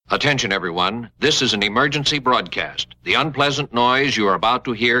Attention, everyone. This is an emergency broadcast. The unpleasant noise you are about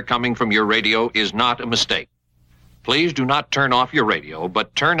to hear coming from your radio is not a mistake. Please do not turn off your radio,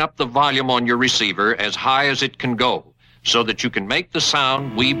 but turn up the volume on your receiver as high as it can go, so that you can make the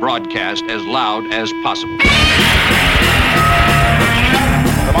sound we broadcast as loud as possible.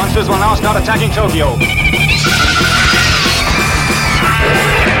 The monsters will now start attacking Tokyo.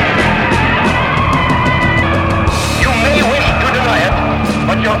 You may wish to deny it,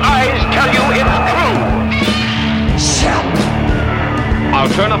 but your eyes tell you it's true. Shut. I'll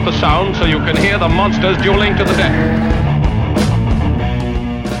turn up the sound so you can hear the monsters dueling to the death.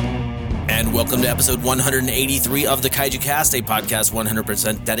 And welcome to episode 183 of the Kaiju Cast, a podcast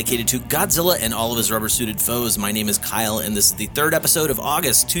 100% dedicated to Godzilla and all of his rubber-suited foes. My name is Kyle, and this is the third episode of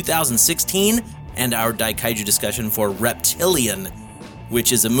August 2016, and our Daikaiju discussion for Reptilian,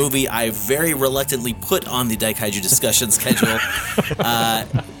 which is a movie I very reluctantly put on the Daikaiju discussion schedule.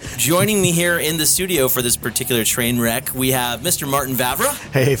 Joining me here in the studio for this particular train wreck, we have Mr. Martin Vavra.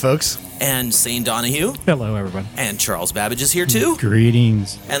 Hey, folks. And Zane Donahue. Hello, everyone. And Charles Babbage is here, too.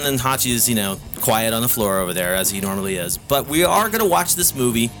 Greetings. And then Hachi is, quiet on the floor over there, as he normally is. But we are going to watch this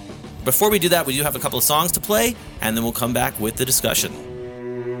movie. Before we do that, we do have a couple of songs to play, and then we'll come back with the discussion.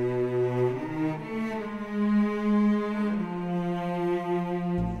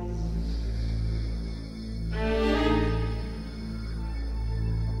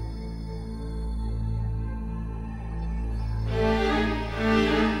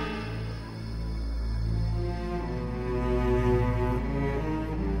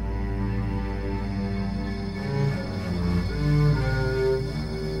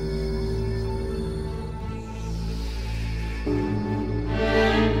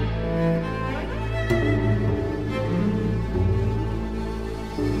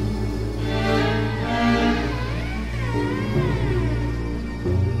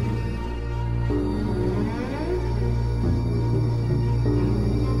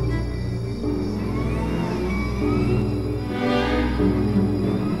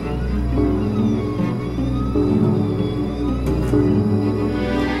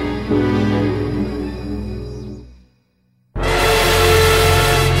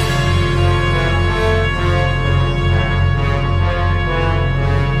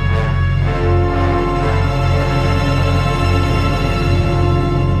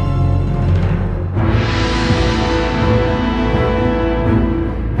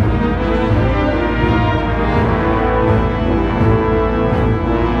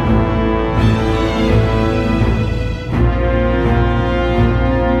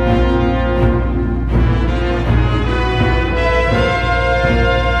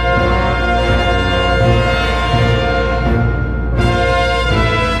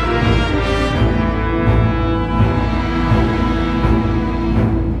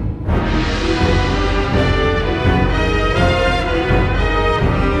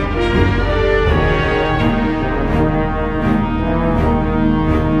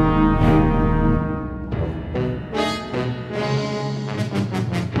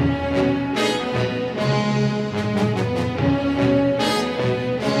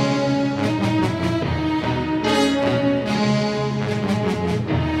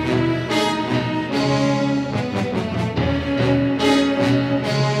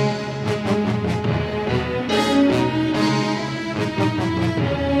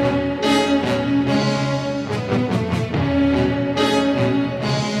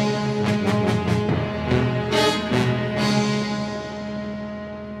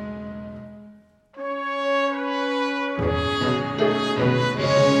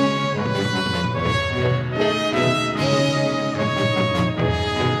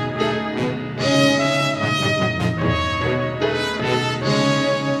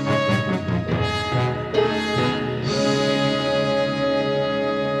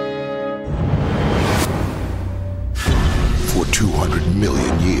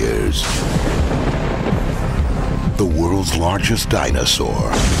 Largest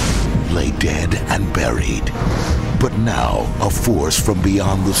dinosaur lay dead and buried. But now, a force from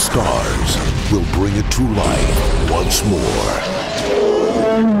beyond the stars will bring it to life once more.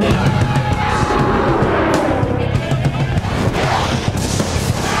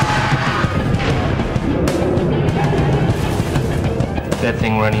 That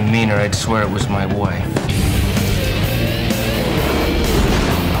thing were any meaner, I'd swear it was my wife.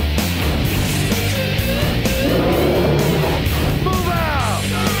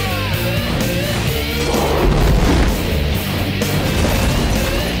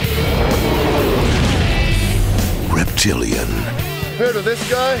 Reptilian. Compared to this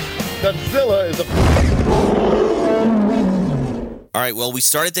guy, Godzilla is a... All right, well, we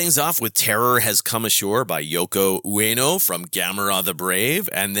started things off with Terror Has Come Ashore by Yoko Ueno from Gamera the Brave,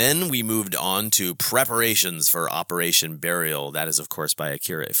 and then we moved on to Preparations for Operation Burial. That is, of course, by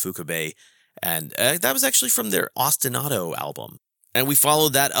Akira Ifukube, and that was actually from their Ostinato album. And we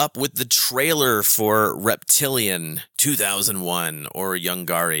followed that up with the trailer for Reptilian 2001, or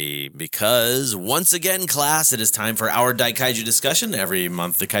Yongari, because once again, class, it is time for our Daikaiju discussion. Every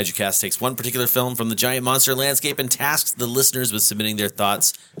month, the Kaiju Cast takes one particular film from the giant monster landscape and tasks the listeners with submitting their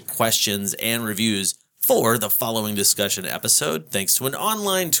thoughts, questions, and reviews for the following discussion episode. Thanks to an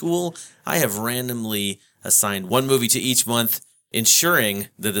online tool, I have randomly assigned one movie to each month, ensuring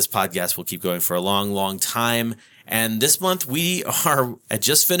that this podcast will keep going for a long, long time. And this month we are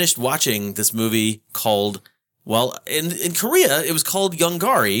just finished watching this movie called, well, in Korea, it was called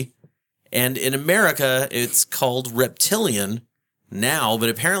Yongari. And in America, it's called Reptilian now, but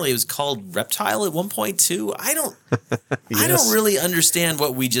apparently it was called Reptile at one point too. I don't really understand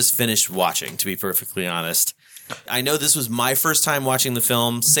what we just finished watching, to be perfectly honest. I know this was my first time watching the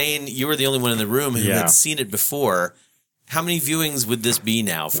film. Sane, you were the only one in the room who had seen it before. How many viewings would this be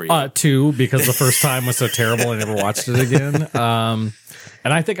now for you? 2, because the first time was so terrible I never watched it again. And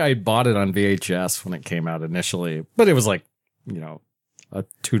I think I bought it on VHS when it came out initially, but it was like, you know, a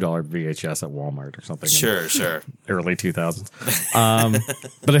 $2 VHS at Walmart or something. Sure. Early 2000s.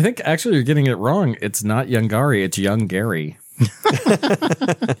 But I think actually you're getting it wrong. It's not Yongari, it's Young Gary.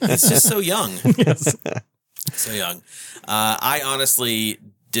 It's just so young. Yes. So young. I honestly...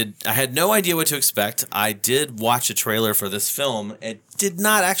 I had no idea what to expect. I did watch a trailer for this film. It did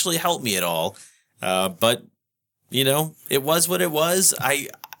not actually help me at all. But, you know, it was what it was. I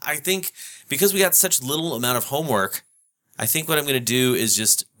think because we got such little amount of homework, I think what I'm going to do is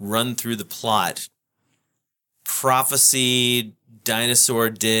just run through the plot. Prophecy, dinosaur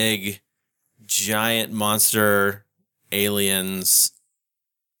dig, giant monster, aliens,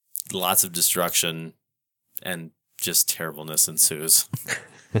 lots of destruction, and just terribleness ensues.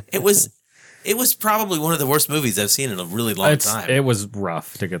 It was probably one of the worst movies I've seen in a really long time. It was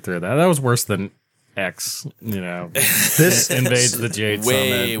rough to get through that. That was worse than X, you know. This invades the Jade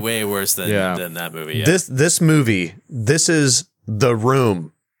Summit. Way worse than that movie. Yeah. This movie, this is the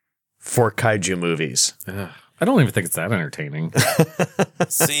room for kaiju movies. I don't even think it's that entertaining.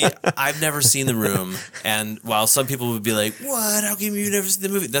 See, I've never seen The Room, and while some people would be like, "What? How come you've never seen the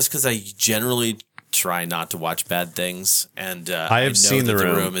movie?" That's because I generally try not to watch bad things, and I have seen The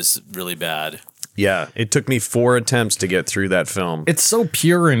Room is really bad. Yeah, it took me 4 attempts to get through that film. It's so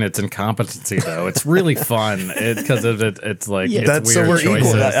pure in its incompetency, though. It's really fun because of it. It's like it's weird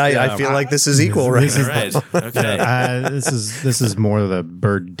choices. Equal. I feel like this is equal, right? Right. Okay. This is more the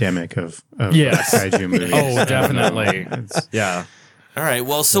Birdemic of kaiju movies. Oh, definitely. Yeah. All right.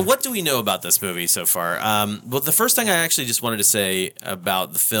 Well, so what do we know about this movie so far? Well, the first thing I actually just wanted to say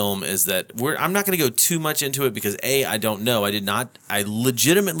about the film is that I'm not going to go too much into it because I don't know. I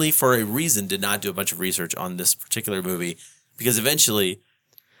legitimately, for a reason, did not do a bunch of research on this particular movie because eventually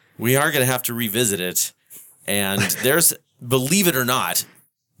we are going to have to revisit it. And believe it or not,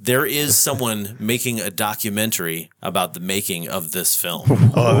 there is someone making a documentary about the making of this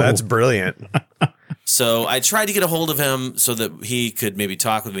film. Oh, that's brilliant. So I tried to get a hold of him so that he could maybe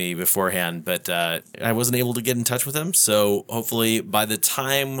talk with me beforehand, but I wasn't able to get in touch with him. So hopefully by the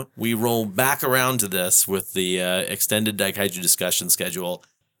time we roll back around to this with the extended Daikaiju discussion schedule,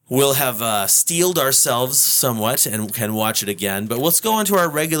 we'll have steeled ourselves somewhat and can watch it again. But let's go on to our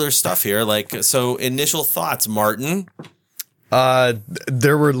regular stuff here. So initial thoughts, Martin.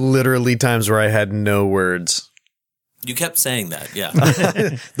 There were literally times where I had no words. You kept saying that, yeah.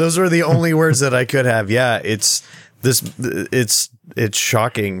 Those were the only words that I could have. Yeah, it's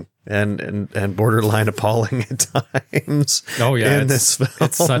shocking and borderline appalling at times. Oh yeah, in this film.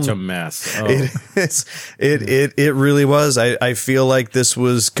 It's such a mess. Oh. It really was. I feel like this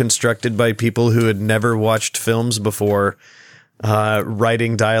was constructed by people who had never watched films before,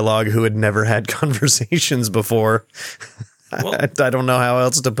 writing dialogue who had never had conversations before. Well, I don't know how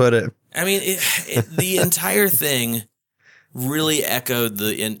else to put it. I mean, the entire thing really echoed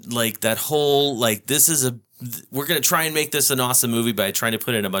that whole, we're going to try and make this an awesome movie by trying to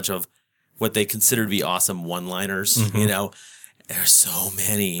put in a bunch of what they consider to be awesome one-liners, you know. There's so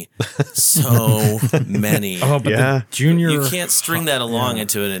many. Oh, but the junior... You can't string that along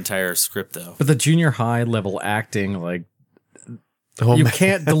into an entire script, though. But the junior high level acting, you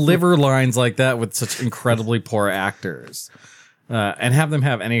can't deliver lines like that with such incredibly poor actors and have them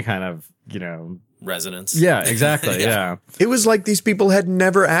have any kind of, resonance. Yeah, exactly. yeah. It was like these people had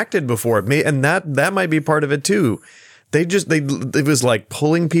never acted before. And that might be part of it too. It was like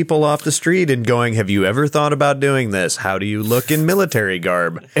pulling people off the street and going, have you ever thought about doing this? How do you look in military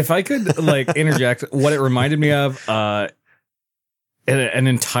garb? If I could like interject, what it reminded me of, an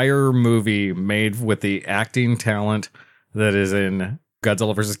entire movie made with the acting talent that is in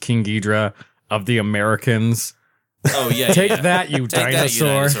Godzilla vs. King Ghidorah of the Americans. Oh, yeah. Take that, you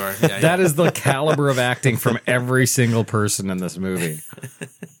dinosaur. Yeah. That is the caliber of acting from every single person in this movie.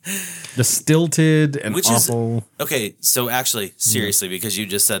 The stilted and awful. Okay, so actually, seriously, because you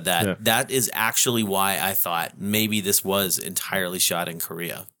just said that, that is actually why I thought maybe this was entirely shot in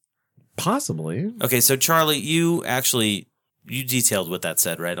Korea. Possibly. Okay, so Charlie, you detailed what that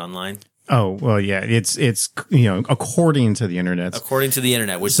said, right, online? Oh, well, yeah, it's according to the internet. According to the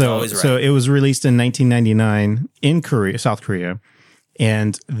internet, which is always right. So it was released in 1999 in Korea, South Korea,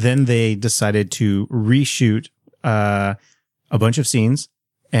 and then they decided to reshoot a bunch of scenes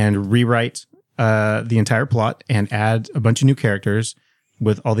and rewrite the entire plot and add a bunch of new characters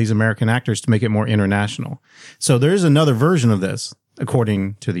with all these American actors to make it more international. So there is another version of this,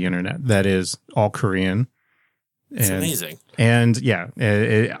 according to the internet, that is all Korean. It's amazing. And yeah,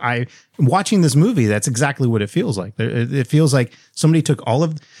 I watching this movie, that's exactly what it feels like. It feels like somebody took all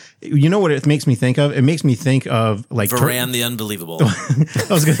of, you know what it makes me think of? It makes me think of like Varan the Unbelievable. I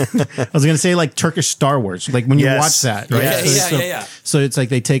was gonna say like Turkish Star Wars, like when you watch that, right? Yeah. So it's like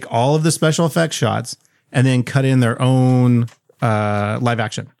they take all of the special effects shots and then cut in their own live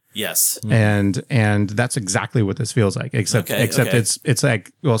action. Yes. And that's exactly what this feels like, except it's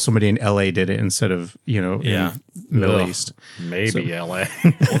like, well, somebody in LA did it instead of, in Middle East. Maybe LA.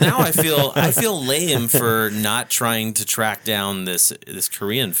 Well, now I feel lame for not trying to track down this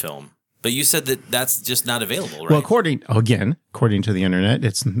Korean film. But you said that that's just not available, right? Well, according to the internet,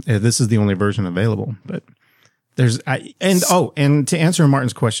 this is the only version available, but and to answer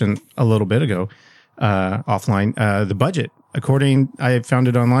Martin's question a little bit ago, offline, the budget, I found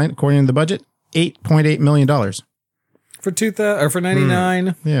it online. According to the budget, $8.8 million for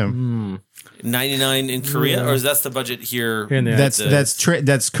 99. Yeah, 99 in Korea, or is that the budget here?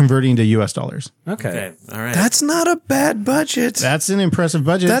 That's converting to US dollars. Okay, all right. That's not a bad budget. That's an impressive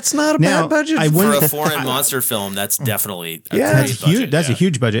budget. That's not a bad budget for a foreign monster film. That's definitely that's huge. That's a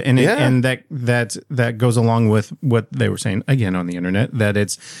huge budget, and that goes along with what they were saying again on the internet, that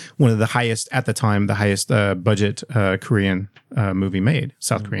it's one of the highest at the time, the highest budget Korean movie made,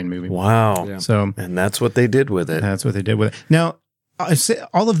 South Korean movie. Wow. Yeah. So, and that's what they did with it. That's what they did with it. Now,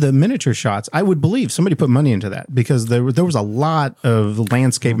 all of the miniature shots, I would believe somebody put money into that, because there was a lot of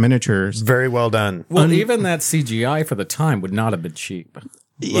landscape miniatures. Very well done. Well, even that CGI for the time would not have been cheap.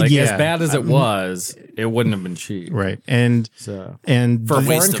 Like, as bad as it was, it wouldn't have been cheap. Right. And for a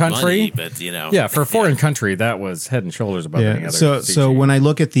foreign country, but for a foreign country, that was head and shoulders above any other CG. So when I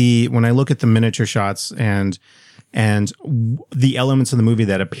look at the miniature shots and the elements of the movie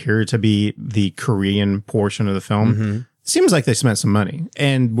that appear to be the Korean portion of the film, seems like they spent some money.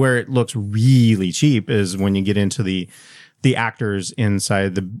 And where it looks really cheap is when you get into the actors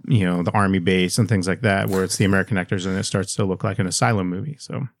inside the army base and things like that, where it's the American actors and it starts to look like an asylum movie.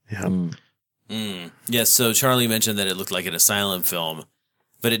 So Yes, so Charlie mentioned that it looked like an asylum film,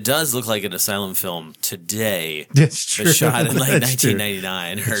 but it does look like an asylum film today. That's true. But shot in like That's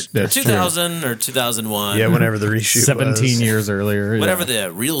 1999 true. or 2000 or 2001. Yeah, whenever the reshoot 17 years earlier. Whatever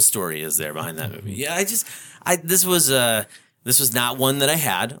the real story is there behind that movie. Yeah, this was not one that I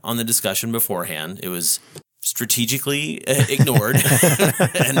had on the discussion beforehand. It was strategically ignored.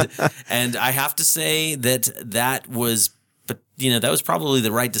 and I have to say that was probably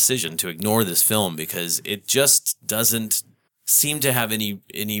the right decision to ignore this film, because it just doesn't seem to have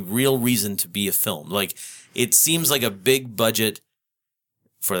any real reason to be a film. Like, it seems like a big budget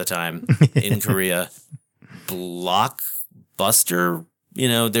for the time in Korea blockbuster.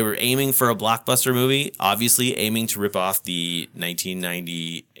 They were aiming for a blockbuster movie, obviously aiming to rip off the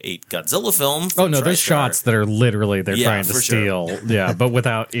 1998 Godzilla film. Oh, no, there's shots that are literally trying to steal. Sure. Yeah, but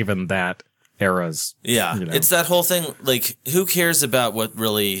without even that era's. Yeah, it's that whole thing. Like, who cares about what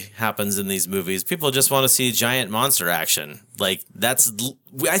really happens in these movies? People just want to see giant monster action. Like, I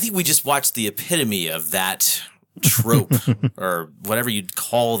think we just watched the epitome of that trope, or whatever you'd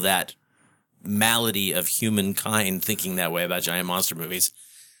call that malady of humankind, thinking that way about giant monster movies.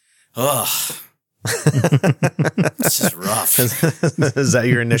 Ugh. It's just rough. Is that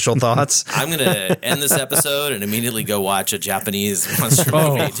your initial thoughts? I'm going to end this episode and immediately go watch a Japanese monster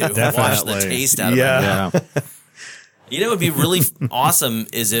movie to wash the taste out of my mouth. What would be really awesome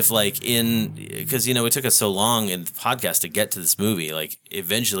is if, like, because, it took us so long in the podcast to get to this movie. Like,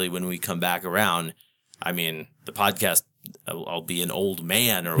 eventually when we come back around, I mean, the podcast, I'll be an old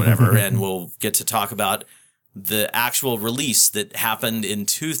man or whatever, and we'll get to talk about the actual release that happened in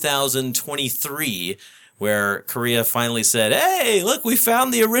 2023, where Korea finally said, "Hey, look, we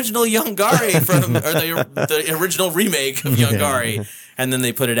found the original Yongari from, or the original remake of Yongari," and then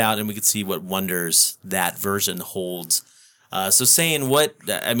they put it out, and we could see what wonders that version holds. So saying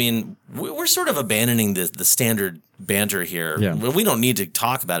we're sort of abandoning the standard banter here. Yeah. Well, we don't need to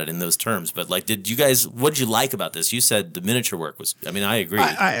talk about it in those terms, but like, what did you like about this? You said the miniature work was, I agree.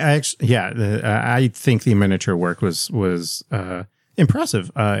 I think the miniature work was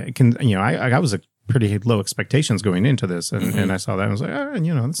impressive. I was pretty low expectations going into this, and I saw that and I was like,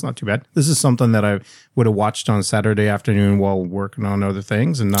 it's not too bad. This is something that I would have watched on Saturday afternoon while working on other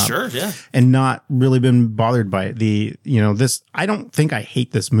things, and not really been bothered by it. I don't think I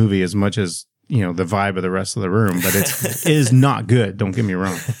hate this movie as much as the vibe of the rest of the room, but it is not good. Don't get me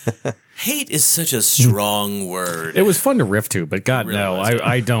wrong. Hate is such a strong word. It was fun to riff to, but God, really no, was.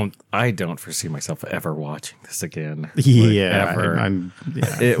 I don't foresee myself ever watching this again. Yeah, ever.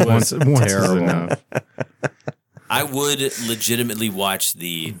 It was once terrible. enough. I would legitimately watch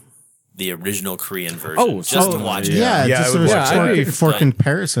the original Korean version to watch it. Yeah, for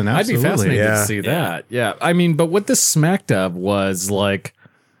comparison. Absolutely. I'd be fascinated to see that. Yeah, but what this smacked of was like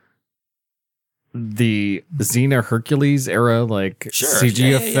the Xena Hercules era, like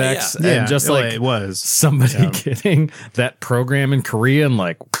CG effects, and just like it was somebody getting that program in Korea and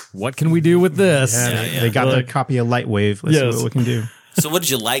like, what can we do with this? They got the copy of Lightwave. Let's see what we can do. So what did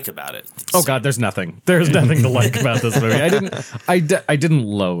you like about it? Oh God, there's nothing. There's nothing to like about this movie. I didn't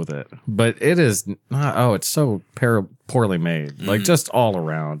loathe it, but it is not. Oh, it's so poorly made. Like just all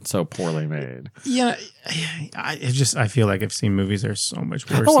around, so poorly made. Yeah, I feel like I've seen movies that are so much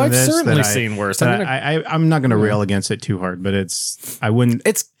worse. Oh, than I've this certainly seen worse. I'm not going to rail against it too hard, but I wouldn't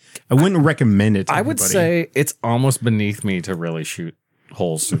recommend it to I would everybody. say it's almost beneath me to really shoot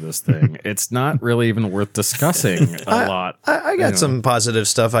holes through this thing. It's not really even worth discussing a lot. I got some positive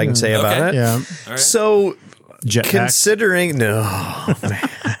stuff I can say about it. Yeah. Right. So, considering the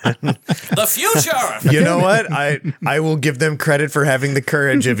future. You know what? I will give them credit for having the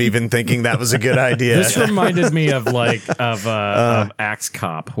courage of even thinking that was a good idea. This reminded me of Axe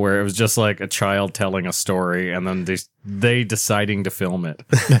Cop, where it was just like a child telling a story and then they deciding to film it.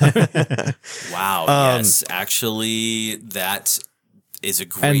 Wow. Yes, actually, that is a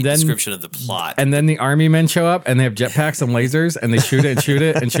great description of the plot. And then the army men show up and they have jetpacks and lasers and they shoot it and shoot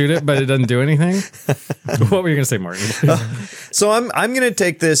it and shoot it, but it doesn't do anything. What were you going to say, Martin? So I'm going to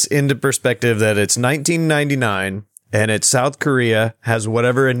take this into perspective that it's 1999 and it's South Korea, has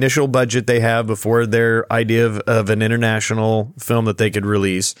whatever initial budget they have before their idea of an international film that they could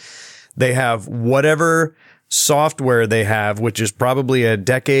release. They have whatever software they have, which is probably a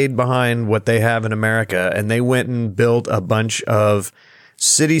decade behind what they have in America. And they went and built a bunch of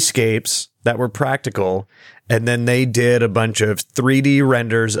cityscapes that were practical. And then they did a bunch of 3D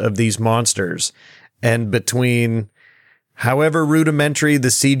renders of these monsters. And between however rudimentary the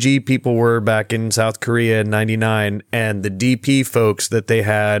CG people were back in South Korea in 99 and the DP folks that they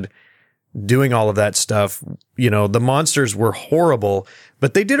had doing all of that stuff, the monsters were horrible,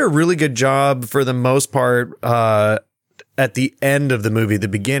 but they did a really good job for the most part. At the end of the movie, the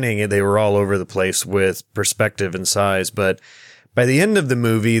beginning, they were all over the place with perspective and size. But by the end of the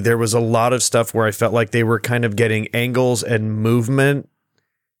movie, there was a lot of stuff where I felt like they were kind of getting angles and movement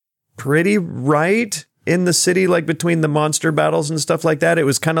pretty right in the city, like between the monster battles and stuff like that. It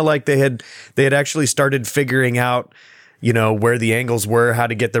was kind of like they had actually started figuring out where the angles were, how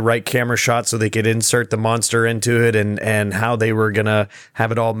to get the right camera shot so they could insert the monster into it and how they were going to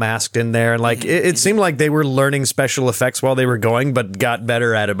have it all masked in there. And like, it seemed like they were learning special effects while they were going, but got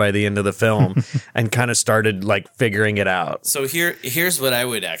better at it by the end of the film and kind of started like figuring it out. So here's what I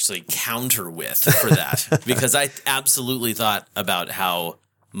would actually counter with for that, because I absolutely thought about how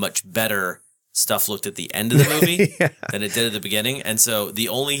much better stuff looked at the end of the movie than it did at the beginning. And so the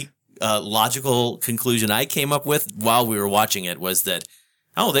only logical conclusion I came up with while we were watching it was that,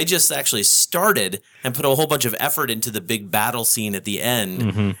 they just actually started and put a whole bunch of effort into the big battle scene at the end.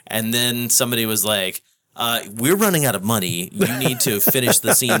 Mm-hmm. And then somebody was like, we're running out of money. You need to finish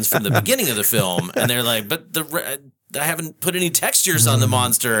the scenes from the beginning of the film. And they're like, but I haven't put any textures on the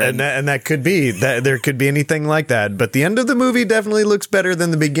monster. And that could be that there could be anything like that. But the end of the movie definitely looks better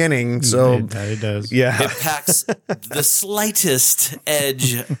than the beginning. So it does. Yeah. It packs the slightest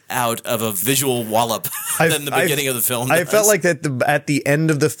edge out of a visual wallop than the beginning of the film does. I felt like that at the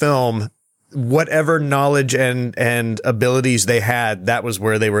end of the film, whatever knowledge and abilities they had, that was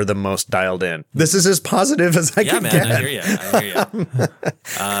where they were the most dialed in. This is as positive as I can get. I hear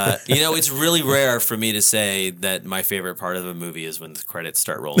you. It's really rare for me to say that my favorite part of a movie is when the credits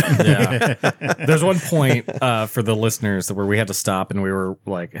start rolling. Yeah. There's one point for the listeners where we had to stop and we were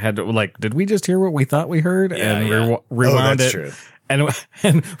like, did we just hear what we thought we heard? And we rewound it. True. And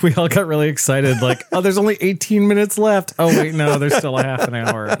we all got really excited, like, oh, there's only 18 minutes left. Oh, wait, no, there's still a half an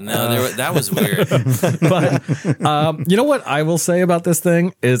hour. No, that was weird. But you know what I will say about this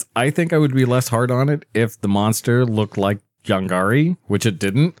thing is I think I would be less hard on it if the monster looked like Yongari, which it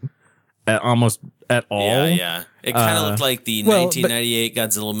didn't almost at all. Yeah. It kind of looked like the 1998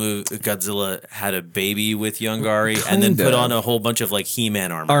 Godzilla movie. Godzilla had a baby with Yongari and then put on a whole bunch of like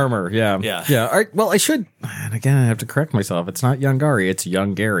He-Man armor. Yeah. All right, well, I should, and again, I have to correct myself. It's not Yongari, it's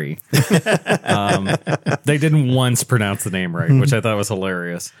Young Gary. They didn't once pronounce the name right, which I thought was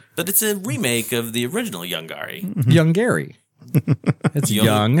hilarious. But it's a remake of the original Yongari. Young Gary. It's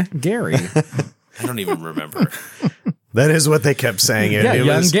Young Gary. I don't even remember. That is what they kept saying.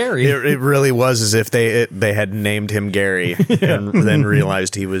 Young Gary. It really was as if they had named him Gary and then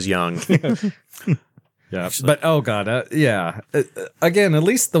realized he was young. Yeah, but oh god, again, at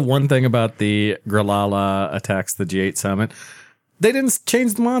least the one thing about the Gralala attacks the G8 summit, they didn't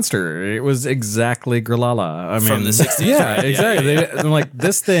change the monster. It was exactly Gralala. I mean, from the 60s. Yeah, right? exactly. Like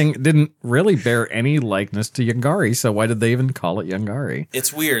this thing didn't really bear any likeness to Yongari, so why did they even call it Yongari?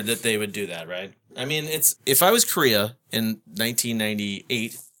 It's weird that they would do that, right? I mean, if I was Korea in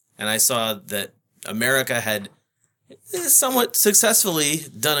 1998 and I saw that America had somewhat successfully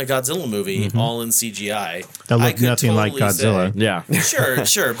done a Godzilla movie all in CGI. That looked nothing like Godzilla.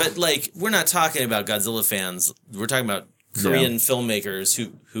 Sure. But like, we're not talking about Godzilla fans. We're talking about Korean filmmakers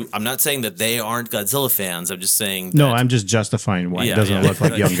who I'm not saying that they aren't Godzilla fans. I'm just saying. No, I'm just justifying why it doesn't look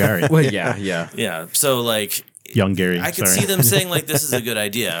like Young Gary. Well, yeah. So like, Young Gary. I could see them saying like, "This is a good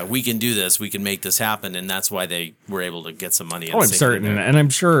idea. We can do this. We can make this happen," and that's why they were able to get some money. I'm certain, and I'm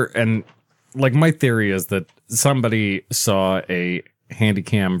sure, and like my theory is that somebody saw a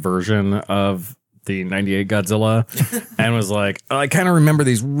handycam version of the 98 Godzilla and was like, I kind of remember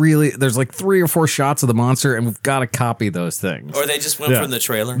these there's like 3 or 4 shots of the monster and we've got to copy those things. Or they just went from the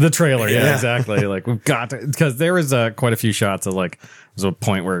trailer. The trailer, yeah, exactly. Like we've got to, because there was quite a few shots of like, there's a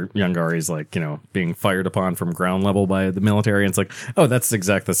point where Yongari's like, being fired upon from ground level by the military. And it's like, oh, that's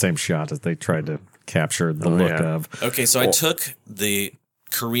exactly the same shot as they tried to capture the look of. Okay, so I took the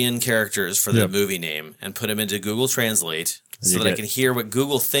Korean characters for the movie name and put them into Google Translate so that I can hear what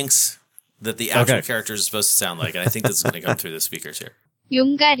Google thinks that the actual characters are supposed to sound like. And I think this is going to come through the speakers here.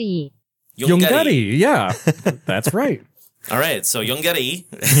 Yongari. Yongari, yeah. That's right. All right, so Yongari,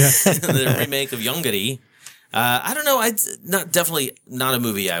 the remake of Yongari. I don't know. Definitely not a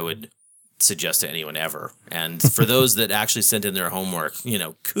movie I would suggest to anyone ever. And for those that actually sent in their homework,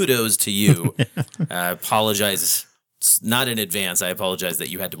 kudos to you. Apologize. Not in advance. I apologize that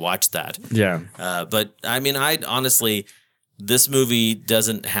you had to watch that. Yeah. But I mean, honestly, this movie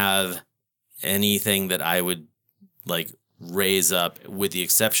doesn't have anything that I would like raise up, with the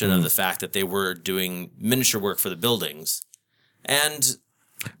exception of the fact that they were doing miniature work for the buildings. And,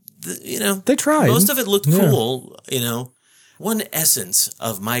 they tried. Most of it looked cool, One essence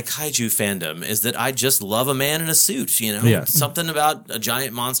of my kaiju fandom is that I just love a man in a suit, Something about a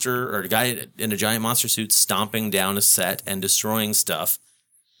giant monster or a guy in a giant monster suit stomping down a set and destroying stuff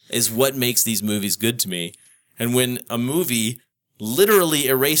is what makes these movies good to me. And when a movie literally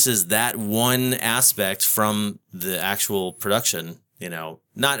erases that one aspect from the actual production,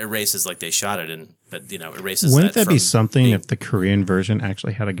 not erases like they shot it in, but, erases Wouldn't that be something if the Korean version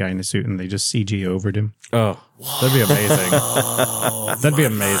actually had a guy in a suit and they just CG over'd him? Oh, that'd be amazing. That'd be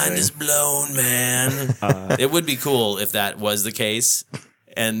amazing. My mind is blown, man. It would be cool if that was the case.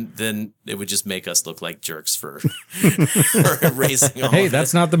 And then it would just make us look like jerks for erasing all Hey,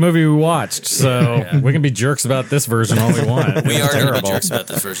 that's not the movie we watched, so we can be jerks about this version all we want. We are going to be jerks about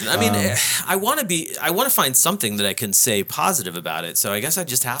this version. I mean, I want to find something that I can say positive about it. So I guess I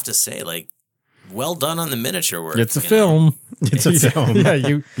just have to say, like, well done on the miniature work. It's a film. It's a film. Yeah,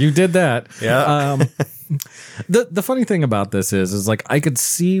 you did that. Yeah. The funny thing about this is like I could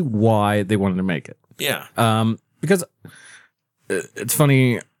see why they wanted to make it. Yeah. Because it's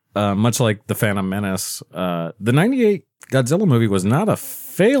funny, much like the Phantom Menace, the 98 Godzilla movie was not a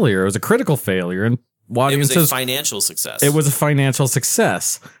failure. It was a critical failure. And audiences, it was a financial success. It was a financial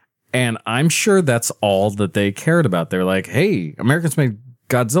success. And I'm sure that's all that they cared about. They're like, hey, Americans made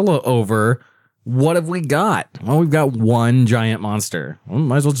Godzilla over. what have we got? Well, we've got one giant monster. Well,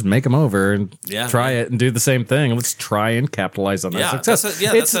 might as well just make them over and try it and do the same thing. Let's try and capitalize on that success. That's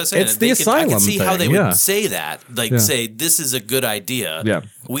what I'm saying. It's the Asylum I can see thing. how they would say that. Like, say, this is a good idea. Yeah.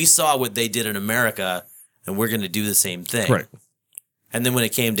 We saw what they did in America, and we're going to do the same thing. Right. And then when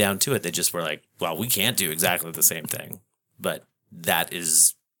it came down to it, they just were like, well, we can't do exactly the same thing. But that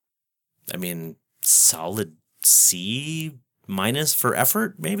is, I mean, solid C- for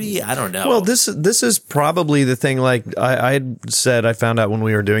effort, maybe? I don't know. Well, this is probably the thing. Like I said, I found out when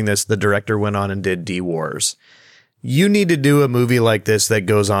we were doing this, the director went on and did D-Wars. You need to do a movie like this that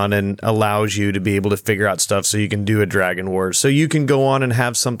goes on and allows you to be able to figure out stuff so you can do a Dragon Wars. So you can go on and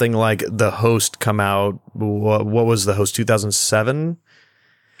have something like The Host come out. What was The Host, 2007?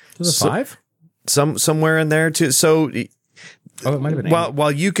 2005? Somewhere in there too. So it might have been.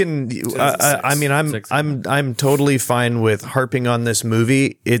 While you can, I mean, I'm totally fine with harping on this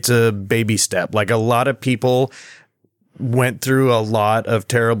movie. It's a baby step. Like, a lot of people went through a lot of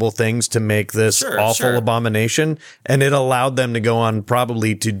terrible things to make this awful abomination, and it allowed them to go on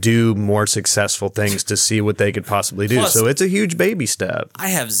probably to do more successful things to see what they could possibly do. Plus, so it's a huge baby step. I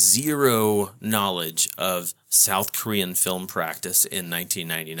have zero knowledge of South Korean film practice in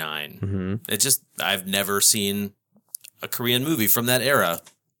 1999. Mm-hmm. I've never seen a Korean movie from that era.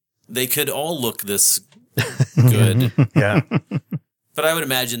 They could all look this good. Yeah. But I would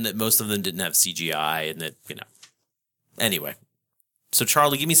imagine that most of them didn't have CGI and that, Anyway. So,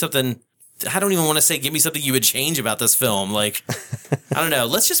 Charlie, give me something. I don't even want to say give me something you would change about this film. Like, I don't know.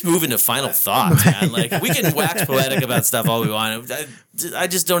 Let's just move into final thoughts, man. Like, we can wax poetic about stuff all we want. I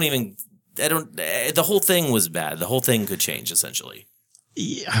just don't even. The whole thing was bad. The whole thing could change, essentially.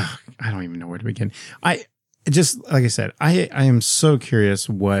 Yeah. I don't even know where to begin. Just like I said, I am so curious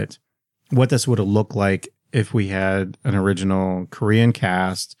what this would have looked like if we had an original Korean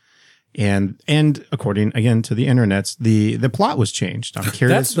cast, and according again to the internets, the plot was changed. I'm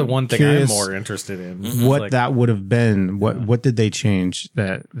curious. That's the one thing I'm more interested in. What that would have been. What did they change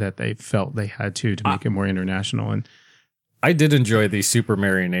that they felt they had to make it more international? And I did enjoy the Super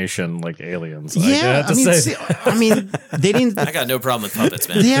Marionation like aliens. Yeah, I mean, they didn't. I got no problem with puppets,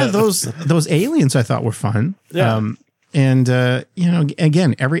 man. Yeah, those aliens I thought were fun. Yeah. And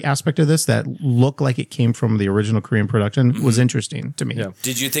again, every aspect of this that looked like it came from the original Korean production was interesting to me. Yeah.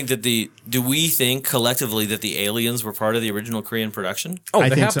 Did you think that do we think collectively that the aliens were part of the original Korean production? Oh, I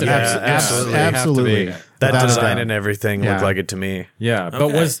they think have so. to. Absolutely. That design and everything looked like it to me. Yeah,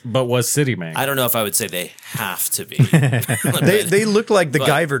 but was City Man? I don't know if I would say they have to be. They look like the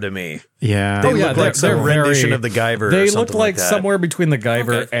Guyver to me. Yeah. They look like some rendition of the Guyver. They or look like that. somewhere between the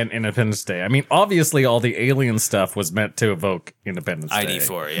Guyver and Independence Day. I mean, obviously, all the alien stuff was meant to evoke Independence Day.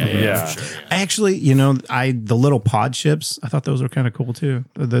 ID4, yeah. For sure, yeah. Actually, the little pod ships, I thought those were kind of cool too.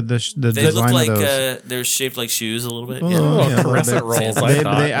 The they design look like of those. they're shaped like shoes a little bit. Crescent rolls.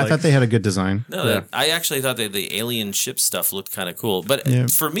 I thought they had a good design. No, I actually thought that the alien ship stuff looked kind of cool. But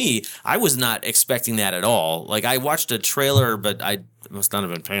for me, I was not expecting that at all. Like, I watched a trailer, but I must not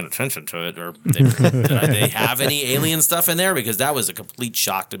have been paying attention to it. Or did they have any alien stuff in there? Because that was a complete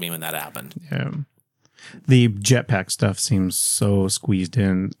shock to me when that happened. Yeah. The jetpack stuff seems so squeezed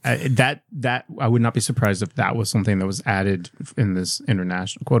in. That I would not be surprised if that was something that was added in this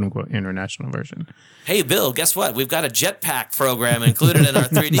international, quote unquote, international version. Hey, Bill, guess what? We've got a jetpack program included in our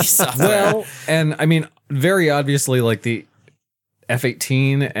 3D software. Well, and I mean, very obviously, like the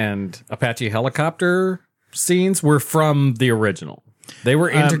F-18 and Apache helicopter scenes were from the original. They were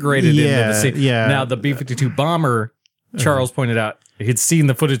integrated into the scene. Yeah. Now, the B-52 bomber, Charles pointed out, he'd seen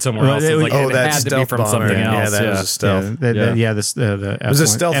the footage somewhere else. It had to be from something else. Yeah, that was a stealth. It was a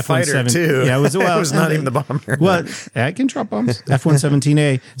stealth fighter too. Yeah, it was. Well, it was not even the bomber. Well, it can drop bombs.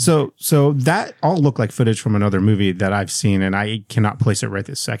 F-117A. So that all looked like footage from another movie that I've seen, and I cannot place it right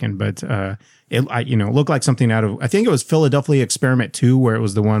this second. But it looked like something out of. I think it was Philadelphia Experiment 2, where it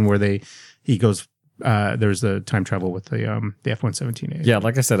was the one where he goes. There's the time travel with the F-117A. Yeah,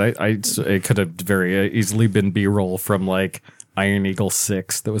 like I said, it could have very easily been B-roll from like Iron Eagle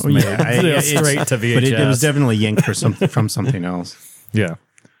 6 that was made straight to VHS. But it was definitely yanked from something else. Yeah.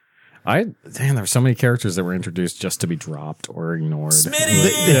 There were so many characters that were introduced just to be dropped or ignored.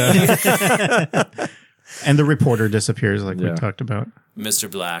 Smitty! And the reporter disappears, like we talked about.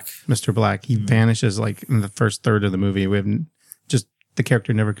 Mr. Black. Mr. Black. He vanishes like in the first third of the movie. The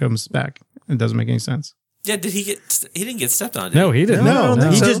character never comes back. It doesn't make any sense. Yeah, he didn't get stepped on, did No, he didn't. No,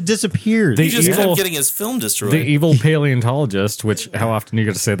 think he so. just disappeared. The He just evil- kept getting his film destroyed. The evil paleontologist, which how often you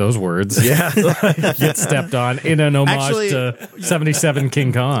get to say those words? Yeah. Gets stepped on in an homage Actually- to 77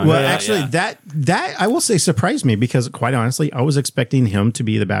 King Kong. Well, Yeah, actually, yeah. that I will say surprised me because, quite honestly, I was expecting him to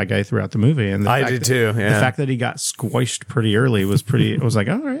be the bad guy throughout the movie, and I did too, yeah. The fact that he got squished pretty early was pretty. I was like,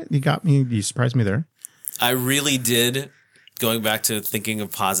 all right, you got me. You surprised me there. I really did. Going back to thinking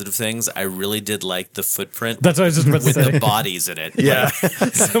of positive things, I really did like the footprint That's what I was just about to with say. the bodies in it. Yeah.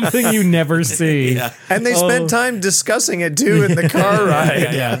 Something you never see. Yeah. And they spent time discussing it too in the car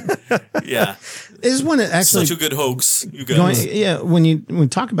ride. Yeah. Is one that actually Such a good hoax. You going, guys. when we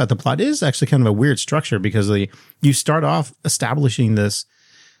talk about the plot, it is actually kind of a weird structure because you start off establishing this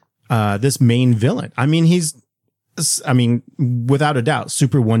this main villain. I mean, without a doubt,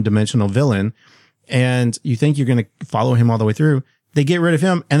 super one-dimensional villain, and you think you're going to follow him all the way through. They get rid of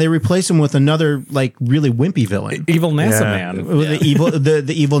him and they replace him with another like really wimpy villain, Evil NASA Yeah. man. the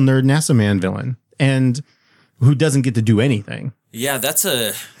evil nerd NASA man villain, and who doesn't get to do anything. Yeah, that's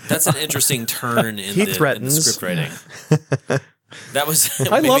an interesting turn in, He the threatens. script writing. That was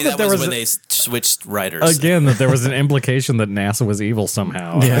I maybe love that that there was was when a- they switched writers. Again, that there was an implication that NASA was evil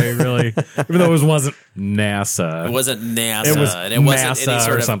somehow. Yeah. I really, even though it wasn't NASA. It wasn't NASA, It was and it wasn't NASA any or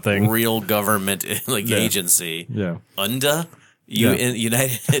sort of something. real government agency. Yeah. UNDA, Yeah.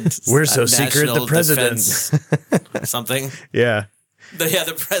 United. We're so secret, the National president. Defense something. Yeah.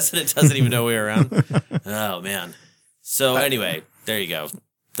 The president doesn't even know we're around. Oh man. So anyway, there you go.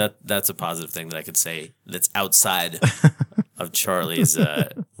 That's a positive thing that I could say that's outside of Charlie's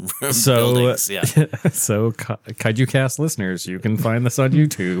buildings. Yeah. So, Kaiju Cast listeners, you can find this on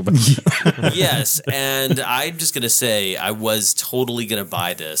YouTube. Yes, and I'm just gonna say I was totally gonna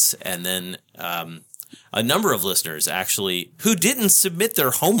buy this, and then a number of listeners actually who didn't submit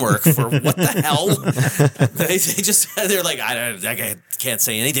their homework for what the hell they're like I can't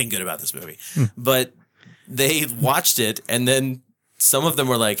say anything good about this movie, but they watched it and then. Some of them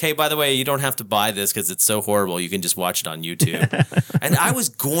were like, hey, by the way, you don't have to buy this because it's so horrible. You can just watch it on YouTube. And I was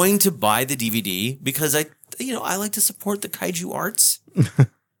going to buy the DVD because I like to support the kaiju arts.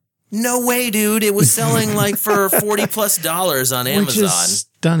 No way, dude. It was selling like for $40+ on Amazon. Which is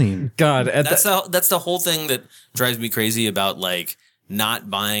stunning. God, That's the whole thing that drives me crazy about like not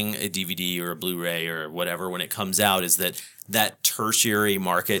buying a DVD or a Blu-ray or whatever when it comes out is that tertiary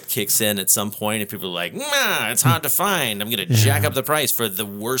market kicks in at some point and people are like, nah, it's hard to find. I'm going to jack up the price for the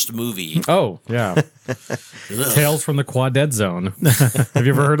worst movie. Oh, yeah. Tales from the Quad Zone. Have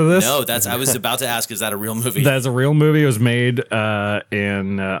you ever heard of this? No, I was about to ask, is that a real movie? That's a real movie. It was made on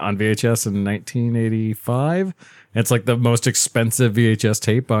VHS in 1985. It's like the most expensive VHS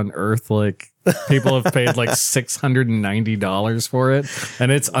tape on earth. Like people have paid like $690 for it,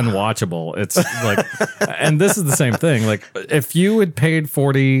 and it's unwatchable. It's like, and this is the same thing. Like if you had paid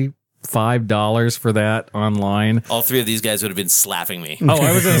 $45 for that online, all three of these guys would have been slapping me. oh,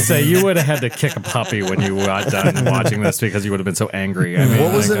 I was going to say you would have had to kick a puppy when you got done watching this because you would have been so angry. I mean,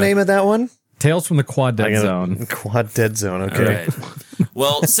 What was the name of that one? Tales from the Quad Zone. Quad Dead Zone. Okay. All right.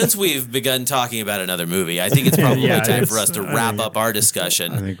 Well, since we've begun talking about another movie, I think it's probably time for us to wrap up our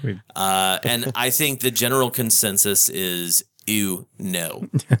discussion. I think we. And I think the general consensus is ew, no.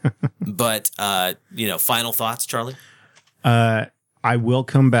 But, final thoughts, Charlie? I will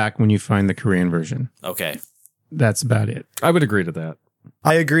come back when you find the Korean version. Okay. That's about it. I would agree to that.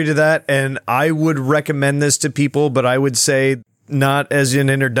 I agree to that, and I would recommend this to people, but I would say not as an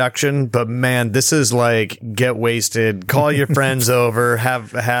introduction, but man, this is like get wasted, call your friends over,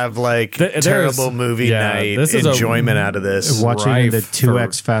 have like terrible movie night, this is enjoyment out of this. Watch it in the rife for-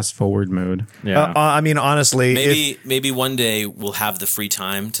 2x fast forward mode. Yeah. I mean, honestly, Maybe one day we'll have the free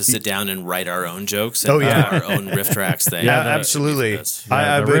time to sit down and write our own jokes. Oh, And yeah. our own riff tracks thing. Yeah, absolutely.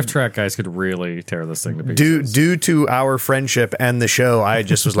 The riff track guys could really tear this thing to pieces. Due to our friendship and the show, I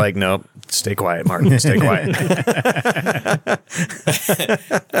just was like, nope, stay quiet, Martin, stay quiet.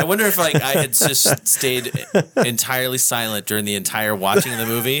 I wonder if like I had just stayed entirely silent during the entire watching of the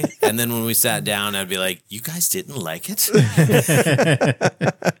movie, and then when we sat down, I'd be like, "You guys didn't like it."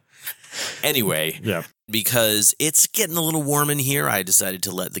 Anyway, Yeah. because it's getting a little warm in here, I decided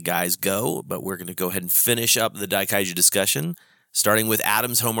to let the guys go, but we're going to go ahead and finish up the Daikaiju discussion, starting with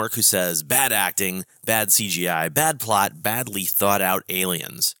Adam's homework, who says, bad acting, bad CGI, bad plot, badly thought out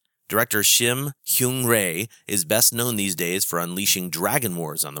aliens. Director Shim Hyung-rae is best known these days for unleashing dragon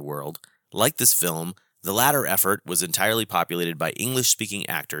wars on the world. Like this film, the latter effort was entirely populated by English-speaking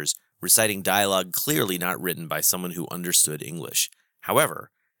actors, reciting dialogue clearly not written by someone who understood English.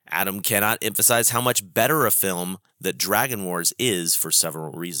 However, Adam cannot emphasize how much better a film that Dragon Wars is for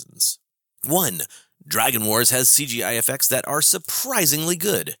several reasons. 1. Dragon Wars has CGI effects that are surprisingly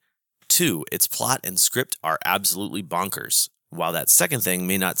good. 2, its plot and script are absolutely bonkers. While that second thing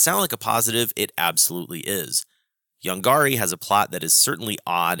may not sound like a positive, it absolutely is. Yongari has a plot that is certainly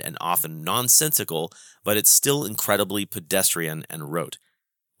odd and often nonsensical, but it's still incredibly pedestrian and rote.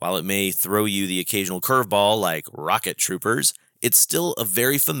 While it may throw you the occasional curveball like Rocket Troopers, it's still a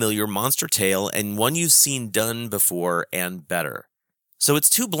very familiar monster tale and one you've seen done before and better. So it's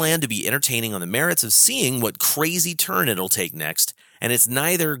too bland to be entertaining on the merits of seeing what crazy turn it'll take next, and it's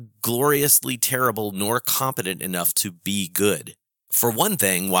neither gloriously terrible nor competent enough to be good. For one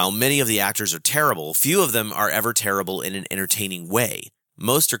thing, while many of the actors are terrible, few of them are ever terrible in an entertaining way.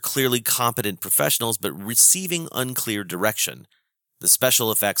 Most are clearly competent professionals, but receiving unclear direction. The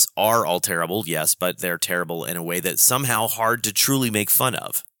special effects are all terrible, yes, but they're terrible in a way that's somehow hard to truly make fun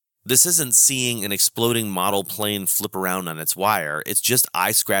of. This isn't seeing an exploding model plane flip around on its wire, it's just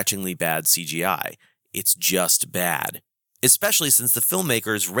eye-scratchingly bad CGI. It's just bad. Especially since the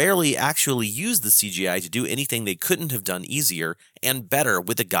filmmakers rarely actually use the CGI to do anything they couldn't have done easier and better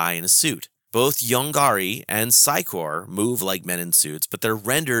with a guy in a suit. Both Yongari and Psychor move like men in suits, but they're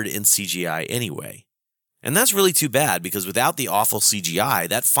rendered in CGI anyway. And that's really too bad, because without the awful CGI,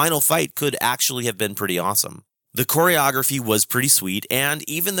 that final fight could actually have been pretty awesome. The choreography was pretty sweet, and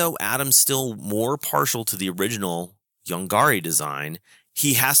even though Adam's still more partial to the original Yongari design,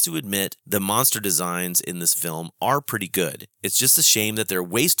 he has to admit the monster designs in this film are pretty good. It's just a shame that they're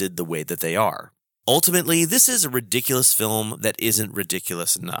wasted the way that they are. Ultimately, this is a ridiculous film that isn't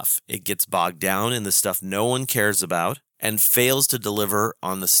ridiculous enough. It gets bogged down in the stuff no one cares about and fails to deliver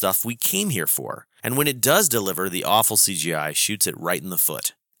on the stuff we came here for. And when it does deliver, the awful CGI shoots it right in the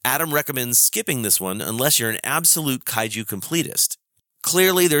foot. Adam recommends skipping this one unless you're an absolute kaiju completist.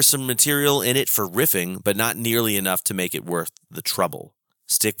 Clearly, there's some material in it for riffing, but not nearly enough to make it worth the trouble.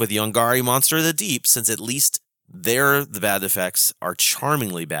 Stick with Yongari Monster of the Deep, since at least there the bad effects are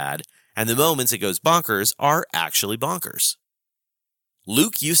charmingly bad, and the moments it goes bonkers are actually bonkers.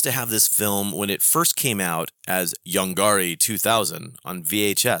 Luke used to have this film when it first came out as Yongari 2000 on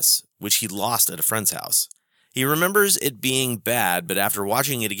VHS, which he lost at a friend's house. He remembers it being bad, but after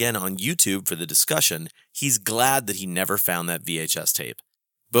watching it again on YouTube for the discussion, he's glad that he never found that VHS tape.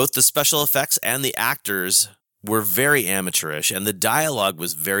 Both the special effects and the actors were very amateurish, and the dialogue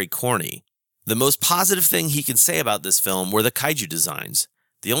was very corny. The most positive thing he can say about this film were the kaiju designs.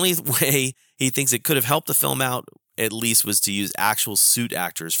 The only way he thinks it could have helped the film out, at least, was to use actual suit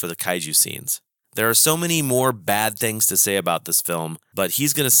actors for the kaiju scenes. There are so many more bad things to say about this film, but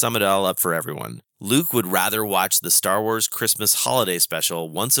he's going to sum it all up for everyone. Luke would rather watch the Star Wars Christmas holiday special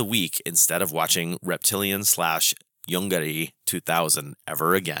once a week instead of watching Reptilian/Yongari 2000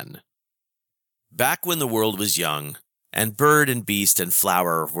 ever again. Back when the world was young, and bird and beast and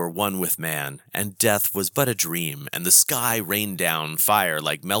flower were one with man, and death was but a dream, and the sky rained down fire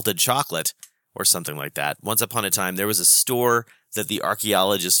like melted chocolate, or something like that. Once upon a time, there was a store that the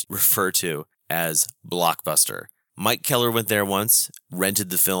archaeologists refer to as Blockbuster. Mike Keller went there once, rented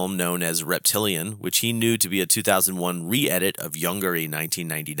the film known as Reptilian, which he knew to be a 2001 re-edit of Yongari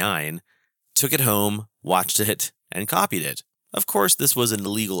 1999, took it home, watched it, and copied it. Of course, this was an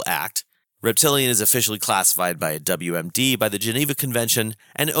illegal act. Reptilian is officially classified by a WMD by the Geneva Convention,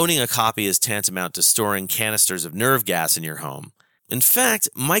 and owning a copy is tantamount to storing canisters of nerve gas in your home. In fact,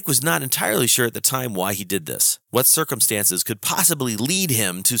 Mike was not entirely sure at the time why he did this. What circumstances could possibly lead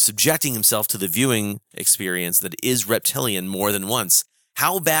him to subjecting himself to the viewing experience that is Reptilian more than once?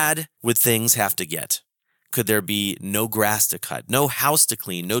 How bad would things have to get? Could there be no grass to cut, no house to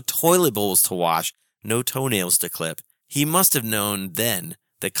clean, no toilet bowls to wash, no toenails to clip? He must have known then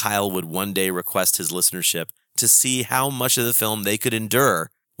that Kyle would one day request his listenership to see how much of the film they could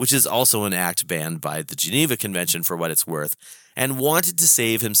endure, which is also an act banned by the Geneva Convention for what it's worth, and wanted to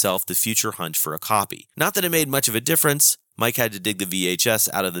save himself the future hunt for a copy. Not that it made much of a difference. Mike had to dig the VHS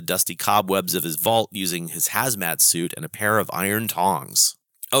out of the dusty cobwebs of his vault using his hazmat suit and a pair of iron tongs.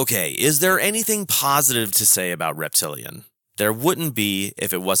 Okay, is there anything positive to say about Reptilian? There wouldn't be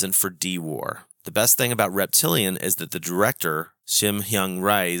if it wasn't for D-War. The best thing about Reptilian is that the director, Shim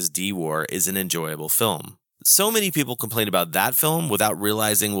Hyung-rae's D-War, is an enjoyable film. So many people complain about that film without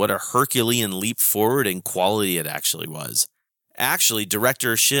realizing what a Herculean leap forward in quality it actually was. Actually,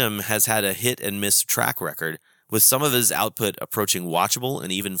 director Shim has had a hit-and-miss track record, with some of his output approaching watchable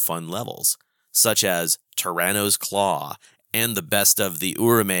and even fun levels, such as Tyranno's Claw and the best of the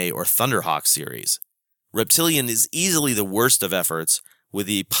Urame or Thunderhawk series. Reptilian is easily the worst of efforts, with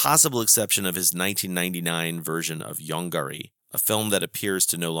the possible exception of his 1999 version of Yongari, a film that appears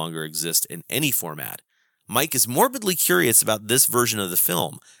to no longer exist in any format. Mike is morbidly curious about this version of the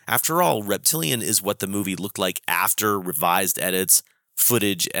film. After all, Reptilian is what the movie looked like after revised edits,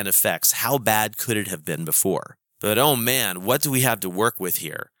 footage, and effects. How bad could it have been before? But oh man, what do we have to work with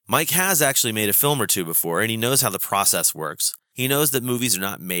here? Mike has actually made a film or two before, and he knows how the process works. He knows that movies are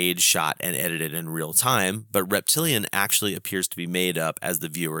not made, shot, and edited in real time, but Reptilian actually appears to be made up as the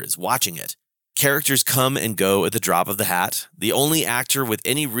viewer is watching it. Characters come and go at the drop of the hat. The only actor with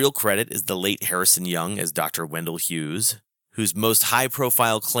any real credit is the late Harrison Young as Dr. Wendell Hughes, whose most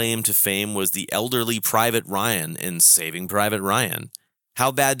high-profile claim to fame was the elderly Private Ryan in Saving Private Ryan.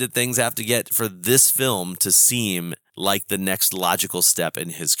 How bad did things have to get for this film to seem like the next logical step in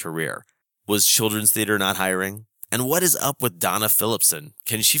his career? Was Children's Theatre not hiring? And what is up with Donna Phillipson?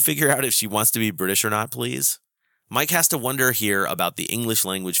 Can she figure out if she wants to be British or not, please? Mike has to wonder here about the English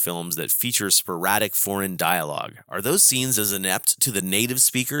language films that feature sporadic foreign dialogue. Are those scenes as inept to the native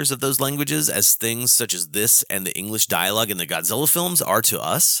speakers of those languages as things such as this and the English dialogue in the Godzilla films are to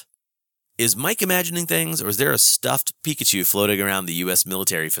us? Is Mike imagining things, or is there a stuffed Pikachu floating around the U.S.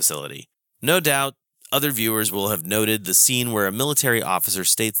 military facility? No doubt, other viewers will have noted the scene where a military officer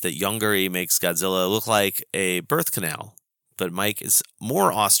states that Yongari makes Godzilla look like a birth canal. But Mike is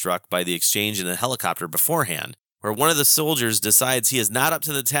more awestruck by the exchange in the helicopter beforehand, where one of the soldiers decides he is not up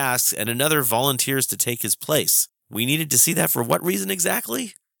to the task and another volunteers to take his place. We needed to see that for what reason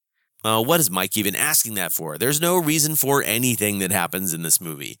exactly? What is Mike even asking that for? There's no reason for anything that happens in this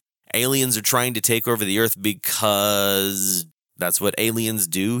movie. Aliens are trying to take over the Earth because that's what aliens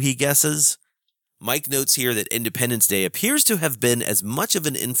do, he guesses. Mike notes here that Independence Day appears to have been as much of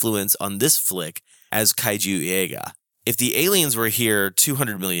an influence on this flick as Kaiju Eiga. If the aliens were here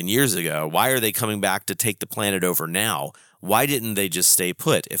 200 million years ago, why are they coming back to take the planet over now? Why didn't they just stay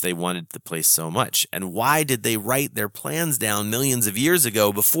put if they wanted the place so much? And why did they write their plans down millions of years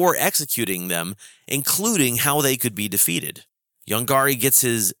ago before executing them, including how they could be defeated? Yongari gets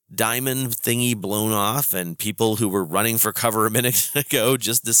his diamond thingy blown off, and people who were running for cover a minute ago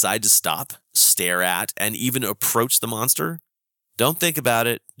just decide to stop, stare at, and even approach the monster? Don't think about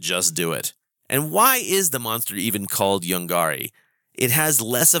it, just do it. And why is the monster even called Yongari? It has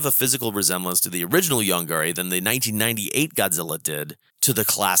less of a physical resemblance to the original Yongari than the 1998 Godzilla did to the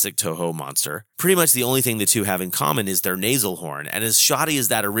classic Toho monster. Pretty much the only thing the two have in common is their nasal horn, and as shoddy as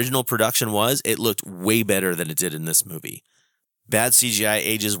that original production was, it looked way better than it did in this movie. Bad CGI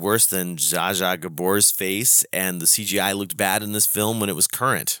ages worse than Zsa Zsa Gabor's face, and the CGI looked bad in this film when it was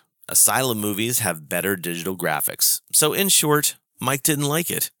current. Asylum movies have better digital graphics. So in short, Mike didn't like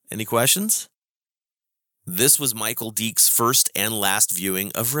it. Any questions? This was Michael Deek's first and last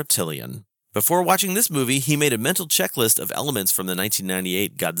viewing of Reptilian. Before watching this movie, he made a mental checklist of elements from the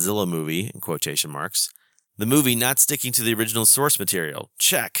 1998 Godzilla movie, in quotation marks. The movie not sticking to the original source material.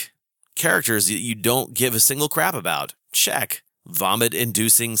 Check. Characters that you don't give a single crap about. Check.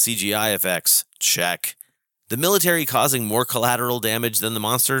 Vomit-inducing CGI effects. Check. The military causing more collateral damage than the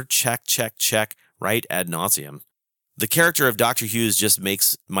monster. Check, check, check. Right ad nauseum. The character of Dr. Hughes just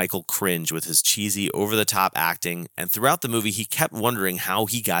makes Michael cringe with his cheesy, over-the-top acting, and throughout the movie he kept wondering how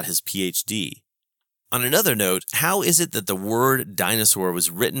he got his PhD. On another note, how is it that the word dinosaur was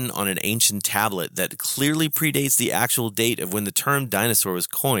written on an ancient tablet that clearly predates the actual date of when the term dinosaur was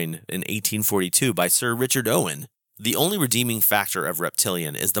coined in 1842 by Sir Richard Owen? The only redeeming factor of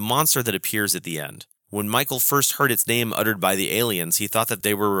Reptilian is the monster that appears at the end. When Michael first heard its name uttered by the aliens, he thought that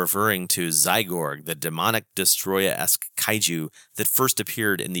they were referring to Zygorg, the demonic destroyer-esque kaiju that first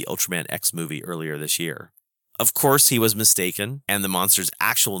appeared in the Ultraman X movie earlier this year. Of course, he was mistaken, and the monster's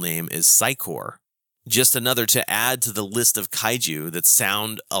actual name is Psychor. Just another to add to the list of kaiju that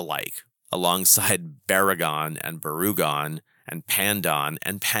sound alike, alongside Baragon and Barugon and Pandon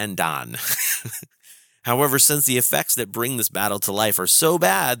and Pandan. However, since the effects that bring this battle to life are so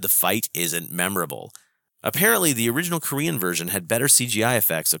bad, the fight isn't memorable. Apparently, the original Korean version had better CGI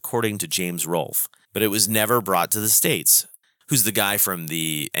effects according to James Rolfe, but it was never brought to the States. Who's the guy from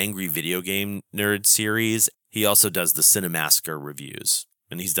the Angry Video Game Nerd series? He also does the Cinemassacre reviews,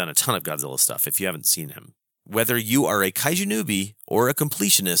 and he's done a ton of Godzilla stuff if you haven't seen him. Whether you are a kaiju newbie or a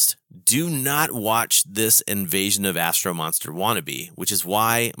completionist, do not watch this Invasion of Astro Monster wannabe, which is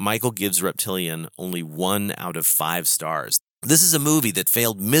why Michael gives Reptilian only 1 out of 5 stars. This is a movie that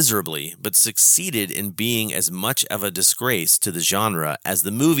failed miserably, but succeeded in being as much of a disgrace to the genre as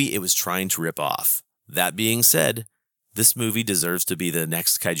the movie it was trying to rip off. That being said, this movie deserves to be the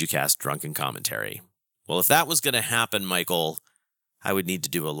next Kaiju Cast drunken commentary. Well, if that was going to happen, Michael, I would need to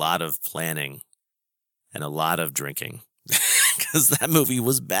do a lot of planning and a lot of drinking, because that movie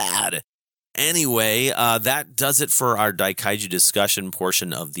was bad. Anyway, that does it for our Daikaiju discussion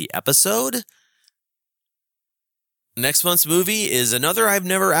portion of the episode. Next month's movie is another I've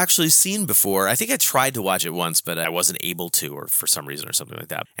never actually seen before. I think I tried to watch it once, but I wasn't able to, or for some reason or something like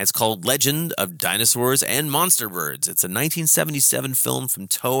that. And it's called Legend of Dinosaurs and Monster Birds. It's a 1977 film from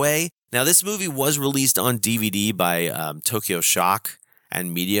Toei. Now, this movie was released on DVD by Tokyo Shock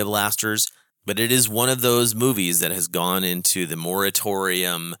and Media Blasters, but it is one of those movies that has gone into the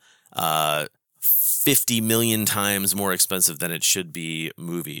moratorium 50 million times more expensive than it should be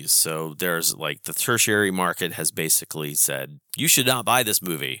movies. So there's like the tertiary market has basically said, you should not buy this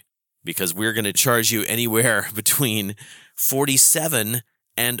movie because we're going to charge you anywhere between $47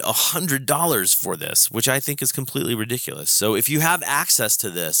 and $100 for this, which I think is completely ridiculous. So if you have access to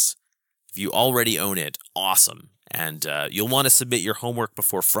this, if you already own it, awesome. And you'll want to submit your homework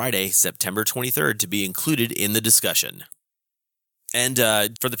before Friday, September 23rd to be included in the discussion. And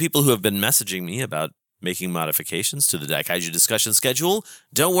for the people who have been messaging me about making modifications to the Daikaiju discussion schedule,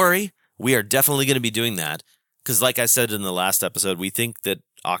 don't worry, we are definitely going to be doing that. Because like I said in the last episode, we think that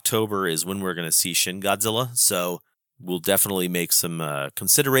October is when we're going to see Shin Godzilla, so we'll definitely make some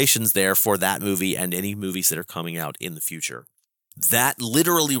considerations there for that movie and any movies that are coming out in the future. That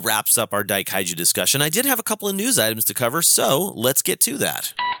literally wraps up our Daikaiju discussion. I did have a couple of news items to cover, so let's get to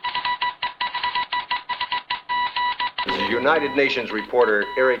that. This is United Nations reporter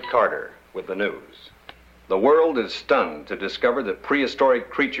Eric Carter with the news. The world is stunned to discover that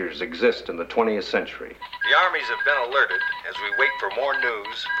prehistoric creatures exist in the 20th century. The armies have been alerted as we wait for more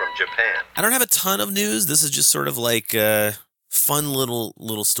news from Japan. I don't have a ton of news. This is just sort of like fun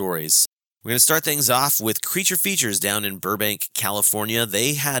little stories. We're going to start things off with Creature Features down in Burbank, California.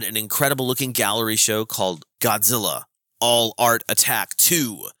 They had an incredible looking gallery show called Godzilla All Art Attack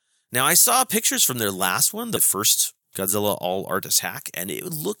 2. Now, I saw pictures from their last one, the first Godzilla All Art Attack, and it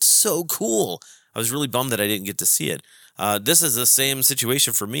looked so cool. I was really bummed that I didn't get to see it. This is the same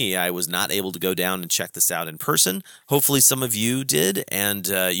situation for me. I was not able to go down and check this out in person. Hopefully some of you did, and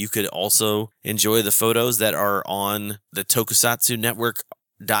you could also enjoy the photos that are on the Tokusatsu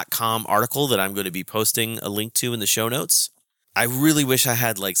Network.com article that I'm going to be posting a link to in the show notes. I really wish I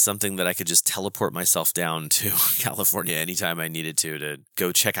had like something that I could just teleport myself down to California anytime I needed to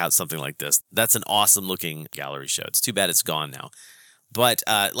go check out something like this. That's an awesome looking gallery show. It's too bad it's gone now. But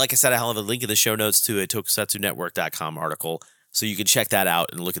like I said, I'll have a link in the show notes to a TokusatsuNetwork.com article, so you can check that out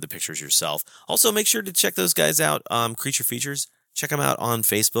and look at the pictures yourself. Also, make sure to check those guys out, Creature Features. Check them out on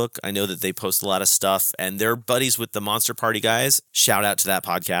Facebook. I know that they post a lot of stuff, and they're buddies with the Monster Party guys. Shout out to that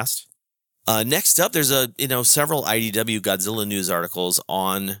podcast. Next up, there's several IDW Godzilla news articles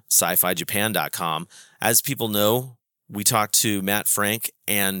on SciFiJapan.com. As people know, we talked to Matt Frank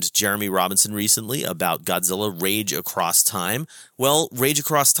and Jeremy Robinson recently about Godzilla Rage Across Time. Well, Rage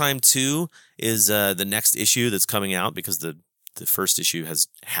Across Time 2 is the next issue that's coming out because the first issue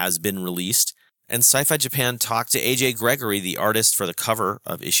has been released. And Sci-Fi Japan talked to AJ Gregory, the artist for the cover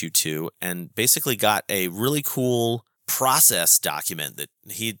of issue 2, and basically got a really cool process document that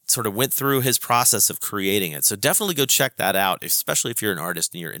he sort of went through his process of creating it. So definitely go check that out, especially if you're an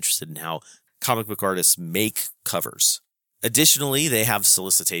artist and you're interested in how comic book artists make covers. Additionally, they have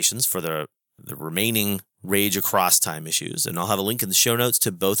solicitations for the remaining Rage Across Time issues, and I'll have a link in the show notes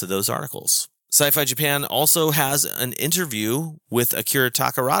to both of those articles. Sci-Fi Japan also has an interview with Akira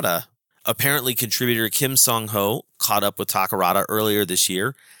Takarada. Apparently, contributor Kim Song-ho caught up with Takarada earlier this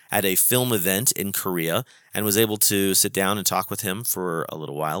year at a film event in Korea and was able to sit down and talk with him for a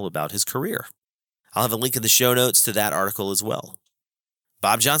little while about his career. I'll have a link in the show notes to that article as well.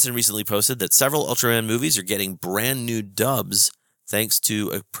 Bob Johnson recently posted that several Ultraman movies are getting brand new dubs thanks to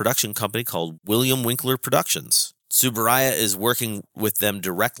a production company called William Winkler Productions. Tsuburaya is working with them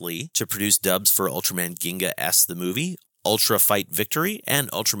directly to produce dubs for Ultraman Ginga S the movie, Ultra Fight Victory, and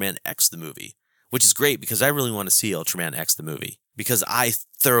Ultraman X the movie, which is great because I really want to see Ultraman X the movie because I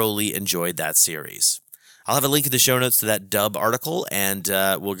thoroughly enjoyed that series. I'll have a link in the show notes to that dub article, and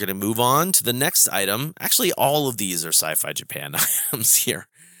we're going to move on to the next item. Actually, all of these are Sci-Fi Japan items here.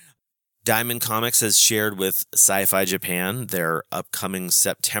 Diamond Comics has shared with Sci-Fi Japan their upcoming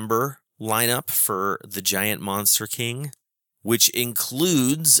September lineup for the Giant Monster King, which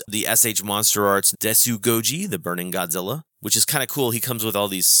includes the SH Monster Arts Desu Goji, the Burning Godzilla, which is kind of cool. He comes with all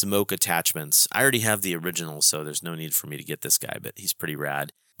these smoke attachments. I already have the original, so there's no need for me to get this guy, but he's pretty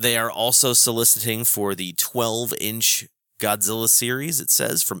rad. They are also soliciting for the 12-inch Godzilla series, it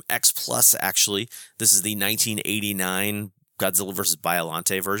says, from X Plus, actually. This is the 1989 Godzilla vs.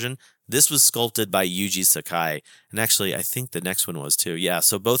 Biollante version. This was sculpted by Yuji Sakai, and actually, I think the next one was too. Yeah,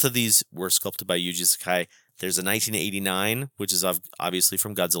 so both of these were sculpted by Yuji Sakai. There's a 1989, which is obviously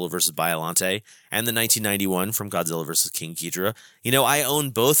from Godzilla vs. Biollante, and the 1991 from Godzilla vs. King Ghidorah. You know, I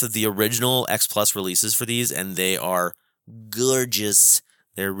own both of the original X Plus releases for these, and they are gorgeous.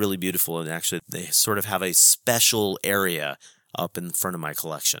 They're really beautiful, and actually they sort of have a special area up in front of my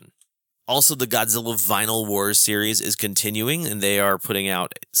collection. Also, the Godzilla Vinyl Wars series is continuing, and they are putting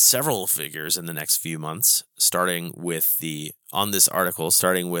out several figures in the next few months, starting with an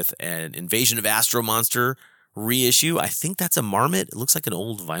Invasion of Astro Monster reissue. I think that's a Marmot. It looks like an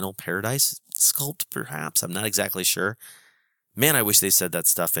old Vinyl Paradise sculpt, perhaps. I'm not exactly sure. Man, I wish they said that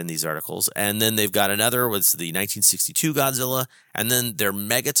stuff in these articles. And then they've got another, was the 1962 Godzilla, and then their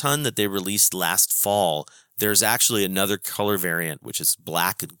Megaton that they released last fall. There's actually another color variant, which is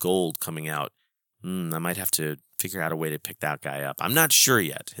black and gold, coming out. I might have to figure out a way to pick that guy up. I'm not sure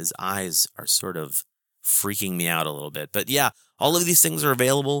yet. His eyes are sort of freaking me out a little bit. But yeah, all of these things are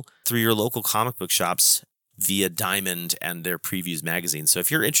available through your local comic book shops via Diamond and their Previews magazine. So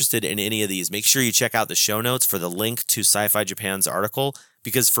if you're interested in any of these, make sure you check out the show notes for the link to Sci-Fi Japan's article,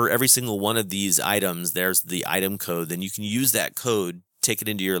 because for every single one of these items, there's the item code. Then you can use that code, take it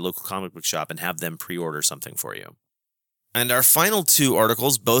into your local comic book shop, and have them pre-order something for you. And our final two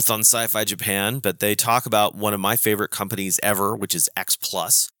articles, both on Sci-Fi Japan, but they talk about one of my favorite companies ever, which is X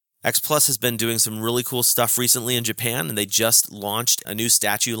Plus. X Plus has been doing some really cool stuff recently in Japan, and they just launched a new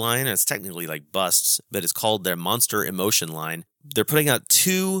statue line. It's technically like busts, but it's called their Monster Emotion line. They're putting out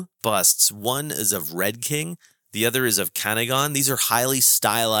two busts. One is of Red King, the other is of Kanegon. These are highly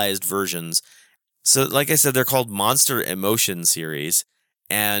stylized versions. So like I said, they're called Monster Emotion series.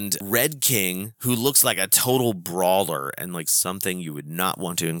 And Red King, who looks like a total brawler and like something you would not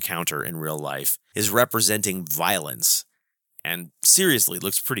want to encounter in real life, is representing violence. And seriously,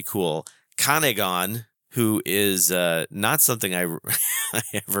 looks pretty cool. Kanegon, who is not something I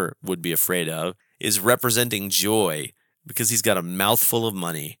ever would be afraid of, is representing joy because he's got a mouthful of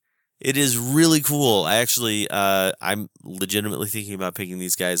money. It is really cool. I'm legitimately thinking about picking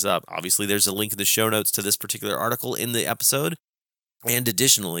these guys up. Obviously, there's a link in the show notes to this particular article in the episode. And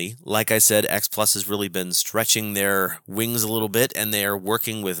additionally, like I said, X Plus has really been stretching their wings a little bit, and they are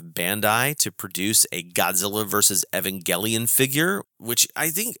working with Bandai to produce a Godzilla vs. Evangelion figure, which I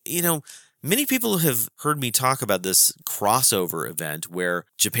think, many people have heard me talk about this crossover event where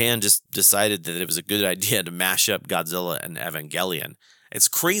Japan just decided that it was a good idea to mash up Godzilla and Evangelion. It's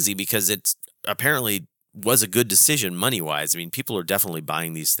crazy because it apparently was a good decision money-wise. I mean, people are definitely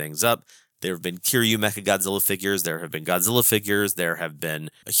buying these things up. There have been Kiryu Mechagodzilla figures, there have been Godzilla figures, there have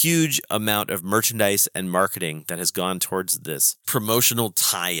been a huge amount of merchandise and marketing that has gone towards this promotional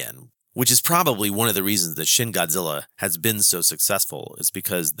tie-in, which is probably one of the reasons that Shin Godzilla has been so successful, is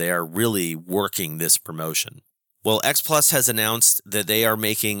because they are really working this promotion. Well, X Plus has announced that they are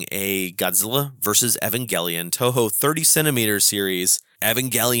making a Godzilla vs. Evangelion Toho 30cm series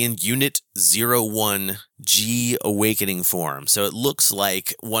Evangelion Unit 01 G Awakening form. So it looks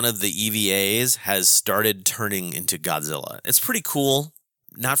like one of the EVAs has started turning into Godzilla. It's pretty cool.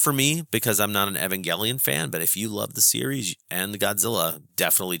 Not for me, because I'm not an Evangelion fan, but if you love the series and the Godzilla,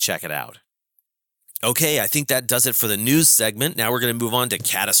 definitely check it out. Okay, I think that does it for the news segment. Now we're going to move on to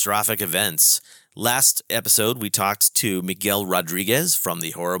catastrophic events. Last episode, we talked to Miguel Rodriguez from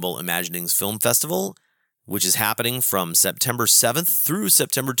the Horrible Imaginings Film Festival, which is happening from September 7th through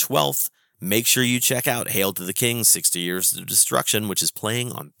September 12th. Make sure you check out Hail to the King, 60 Years of Destruction, which is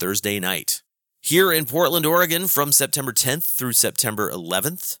playing on Thursday night. Here in Portland, Oregon, from September 10th through September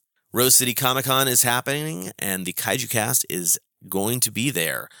 11th, Rose City Comic Con is happening, and the Kaiju Cast is going to be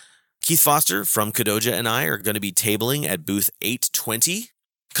there. Keith Foster from Kadoja and I are going to be tabling at booth 820.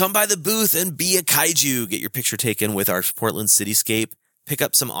 Come by the booth and be a kaiju. Get your picture taken with our Portland cityscape. Pick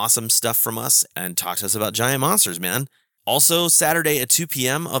up some awesome stuff from us and talk to us about giant monsters, man. Also, Saturday at 2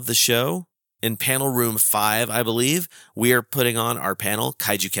 p.m. of the show, in panel room 5, I believe, we are putting on our panel,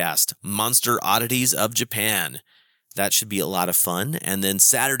 Kaiju Cast, Monster Oddities of Japan. That should be a lot of fun. And then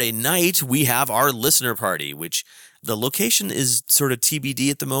Saturday night, we have our listener party, which the location is sort of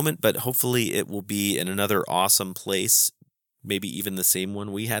TBD at the moment, but hopefully it will be in another awesome place, maybe even the same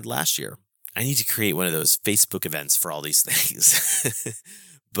one we had last year. I need to create one of those Facebook events for all these things.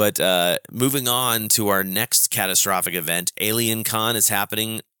 But moving on to our next catastrophic event, Alien Con is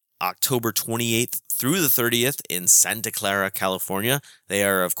happening October 28th through the 30th in Santa Clara, California. They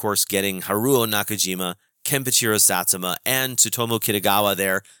are, of course, getting Haruo Nakajima, Kenpachiro Satsuma, and Tsutomu Kitagawa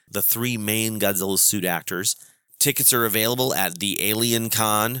there, the three main Godzilla suit actors. Tickets are available at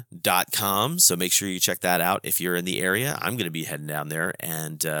thealiencon.com, so make sure you check that out if you're in the area. I'm going to be heading down there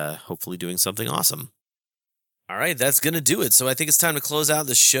and hopefully doing something awesome. All right, that's going to do it. So I think it's time to close out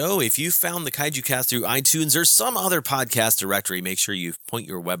the show. If you found the Kaiju Cast through iTunes or some other podcast directory, make sure you point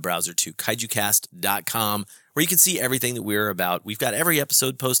your web browser to kaijucast.com, where you can see everything that we're about. We've got every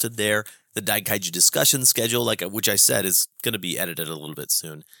episode posted there. The Daikaiju discussion schedule, which I said, is going to be edited a little bit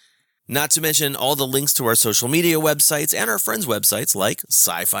soon. Not to mention all the links to our social media websites and our friends' websites like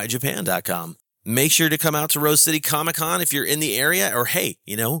sci-fijapan.com. Make sure to come out to Rose City Comic Con if you're in the area, or hey,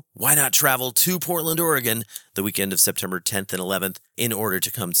 why not travel to Portland, Oregon the weekend of September 10th and 11th in order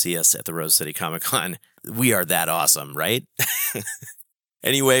to come see us at the Rose City Comic Con. We are that awesome, right?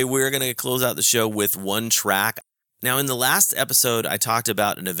 Anyway, we're going to close out the show with one track. Now, in the last episode, I talked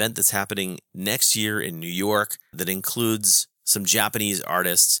about an event that's happening next year in New York that includes some Japanese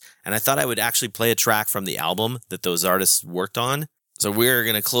artists, and I thought I would actually play a track from the album that those artists worked on. So we're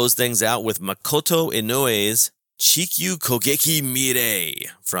going to close things out with Makoto Inoue's Chikyu Kogeki Mirei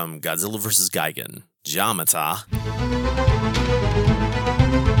from Godzilla vs. Gigan. Jamata.